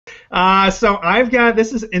So I've got,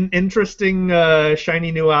 this is an interesting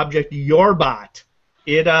shiny new object, Yourbot.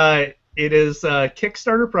 It is a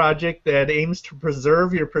Kickstarter project that aims to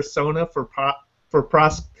preserve your persona for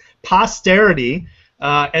posterity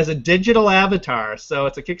as a digital avatar. So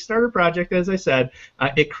it's a Kickstarter project, as I said.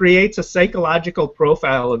 It creates a psychological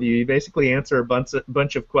profile of you. You basically answer a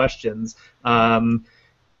bunch of questions.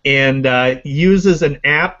 And uses an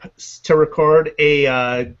app to record a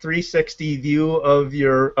 360 view of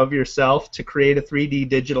yourself to create a 3D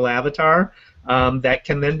digital avatar that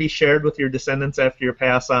can then be shared with your descendants after you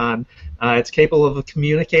pass on. It's capable of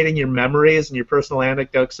communicating your memories and your personal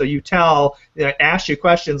anecdotes. So you tell, ask you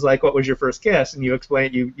questions like, "What was your first kiss?" and you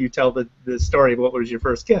explain, you tell the story of what was your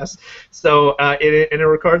first kiss. So it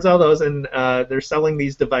records all those, and they're selling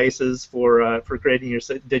these devices for creating your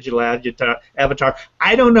digital avatar.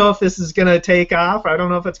 I don't know if this is going to take off. I don't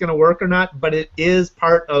know if it's going to work or not, but it is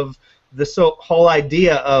part of the whole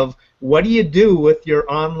idea of what do you do with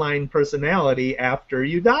your online personality after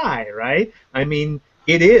you die, right? I mean,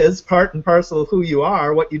 it is part and parcel of who you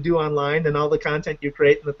are, what you do online and all the content you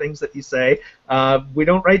create and the things that you say. We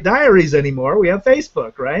don't write diaries anymore. We have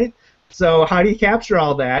Facebook, right? So how do you capture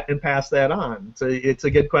all that and pass that on? So it's a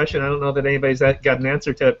good question. I don't know that anybody's got an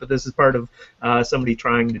answer to it, but this is part of somebody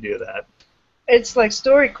trying to do that. It's like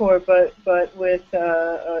StoryCorps, but with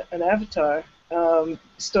an avatar.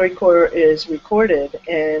 StoryCorps is recorded,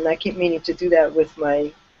 and I keep meaning to do that with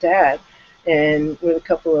my dad and with a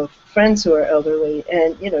couple of friends who are elderly,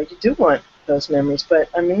 and you do want those memories, but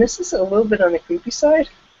I mean, this is a little bit on the creepy side.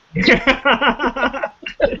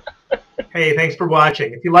 Hey, thanks for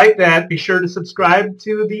watching. If you like that, be sure to subscribe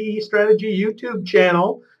to the eStrategy YouTube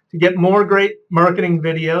channel to get more great marketing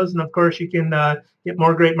videos, and of course you can get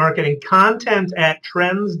more great marketing content at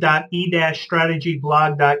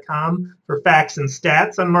trends.e-strategyblog.com for facts and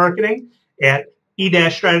stats on marketing, at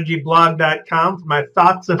e-strategyblog.com for my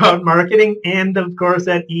thoughts about marketing, and of course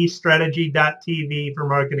at eStrategy.tv for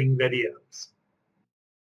marketing videos.